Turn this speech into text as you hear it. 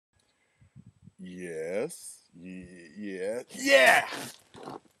Yes. Yeah. Yeah.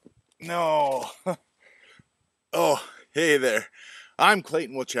 No. Oh, hey there. I'm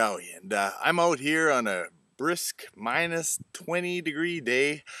Clayton Wilchowy, and I'm out here on a brisk minus 20-degree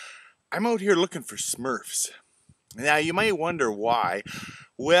day. I'm out here looking for Smurfs. Now, you might wonder why.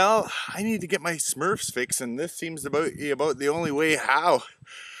 Well, I need to get my Smurfs fixed, and this seems about the only way how.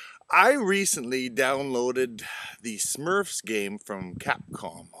 I recently downloaded the Smurfs game from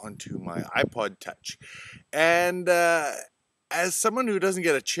Capcom onto my iPod Touch. And as someone who doesn't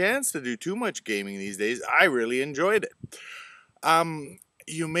get a chance to do too much gaming these days, I really enjoyed it.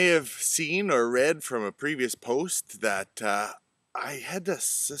 You may have seen or read from a previous post that I had to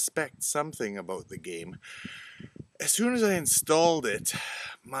suspect something about the game. As soon as I installed it,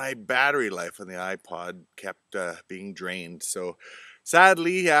 my battery life on the iPod kept being drained. So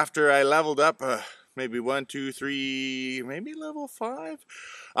sadly, after I leveled up, maybe 1, 2, 3, maybe level 5,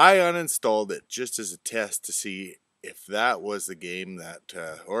 I uninstalled it just as a test to see if that was the game that,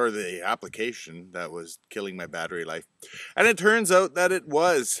 or the application that was killing my battery life. And it turns out that it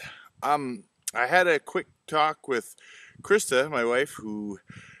was. I had a quick talk with Krista, my wife, who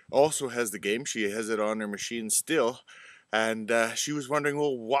also has the game. She has it on her machine still. And she was wondering,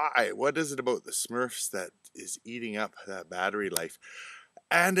 well, why? What is it about the Smurfs that is eating up that battery life?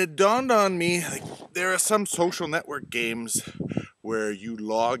 And it dawned on me, like, there are some social network games where you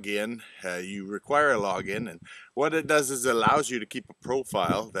log in, you require a login, and what it does is it allows you to keep a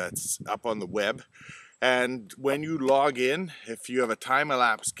profile that's up on the web. And when you log in, if you have a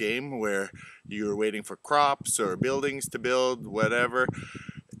time-elapsed game where you're waiting for crops or buildings to build, whatever,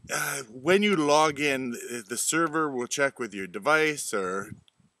 when you log in, the server will check with your device or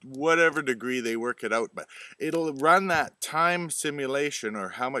whatever degree they work it out, but it'll run that time simulation or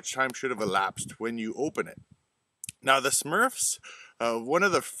how much time should have elapsed when you open it. Now, the Smurfs, one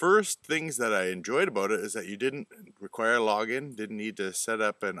of the first things that I enjoyed about it is that you didn't require a login, didn't need to set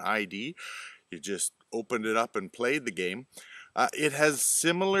up an ID. You just opened it up and played the game. It has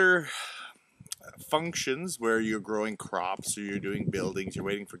similar functions where you're growing crops or you're doing buildings, you're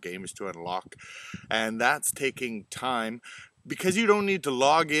waiting for games to unlock, and that's taking time. Because you don't need to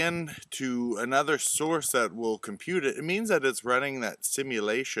log in to another source that will compute it, it means that it's running that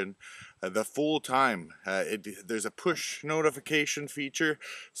simulation the full time. There's a push notification feature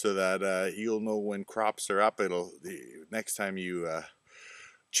so that you'll know when crops are up. Next time you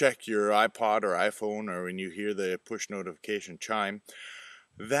check your iPod or iPhone, or when you hear the push notification chime,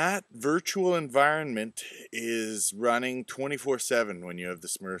 that virtual environment is running 24/7 when you have the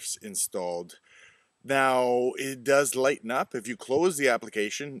Smurfs installed. Now, it does lighten up. If you close the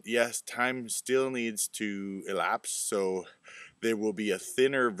application, yes, time still needs to elapse, so there will be a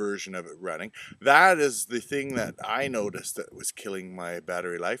thinner version of it running. That is the thing that I noticed that was killing my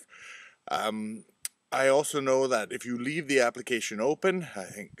battery life. I also know that if you leave the application open, I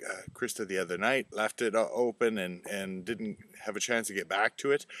think Krista the other night left it open and didn't have a chance to get back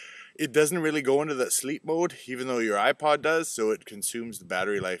to it, it doesn't really go into that sleep mode, even though your iPod does, so it consumes the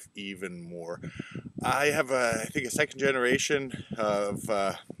battery life even more. I have, I think, a second generation of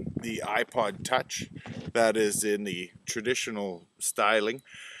the iPod Touch that is in the traditional styling,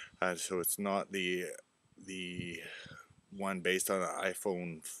 so it's not the one based on an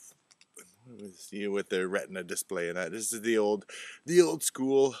iPhone with their Retina display and that. This is the old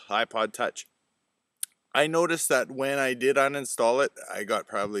school iPod Touch. I noticed that when I did uninstall it, I got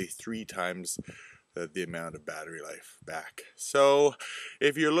probably 3 times the amount of battery life back. So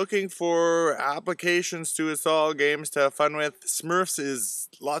if you're looking for applications to install, games to have fun with, Smurfs is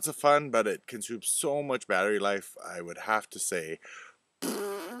lots of fun, but it consumes so much battery life, I would have to say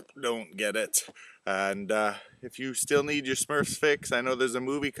don't get it. And if you still need your Smurfs fix, I know there's a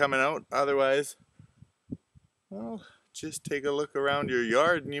movie coming out. Otherwise, well, just take a look around your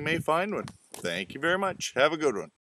yard and you may find one. Thank you very much. Have a good one.